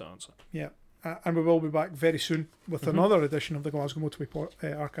best to answer. yeah. And we will be back very soon with Mm-hmm. another edition of the Glasgow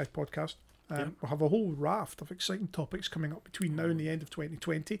Motorway Archive podcast. Yeah. We'll have a whole raft of exciting topics coming up between now and the end of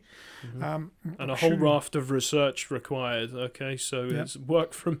 2020. And I'm a whole sure- raft of research required, okay? So Yeah. it's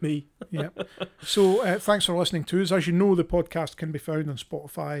work from me. Yeah. So thanks for listening to us. As you know, the podcast can be found on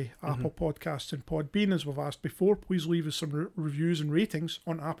Spotify, Apple Podcasts, and Podbean. As we've asked before, please leave us some reviews and ratings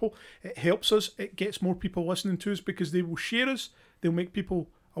on Apple. It helps us. It gets more people listening to us because they will share us. They'll make people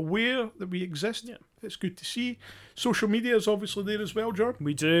aware that we exist. Yeah. It's good to see. Social media is obviously there as well, Jordan.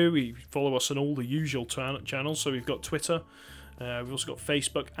 We do. We follow us on all the usual channels. So we've got Twitter, we've also got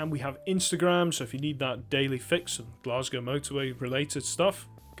Facebook, and we have Instagram. So if you need that daily fix of Glasgow motorway related stuff,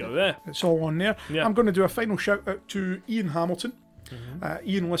 go there. It's all on there. Yeah. I'm going to do a final shout out to Ian Hamilton.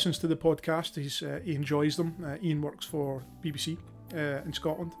 Ian listens to the podcast. He enjoys them. Ian works for BBC in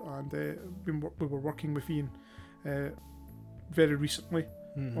Scotland, and we were working with Ian very recently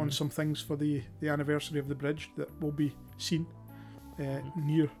on some things for the anniversary of the bridge that will be seen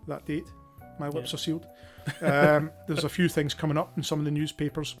near that date. My lips are sealed. There's a few things coming up in some of the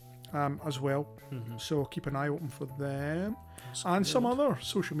newspapers as well, so keep an eye open for them. And some other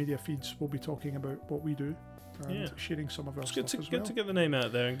social media feeds will be talking about what we do and sharing some of our It's stuff good as to, well. good to get the name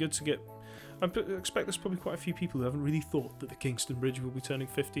out there, and good to get. I expect there's probably quite a few people who haven't really thought that the Kingston Bridge will be turning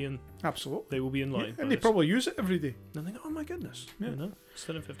 50 and Absolutely. they will be in line. by And they this. probably use it every day. And they go, oh my goodness, it's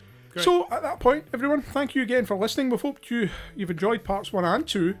turning 50. Great. So at that point, everyone, thank you again for listening. We've hoped you've enjoyed parts 1 and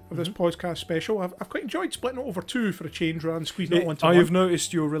 2 of this podcast special. I've quite enjoyed splitting it over 2 for a change rather than squeezing it all into I one. have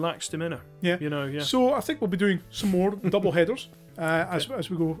noticed your relaxed demeanour. Yeah. Yeah. So I think we'll be doing some more double headers as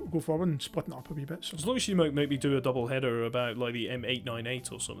we go forward and splitting it up a wee bit. So, As long as you might maybe do a double header about like the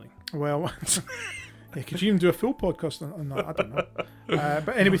M898 or something. well, yeah, could you even do a full podcast on that? I don't know.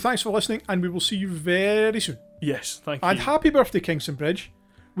 But anyway, thanks for listening, and we will see you very soon. Yes, thank you. And happy birthday, Kingston Bridge.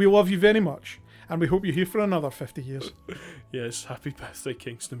 We love you very much, and we hope you're here for another 50 years. Yes, happy birthday,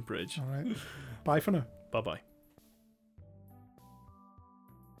 Kingston Bridge. All right. Bye for now. Bye bye.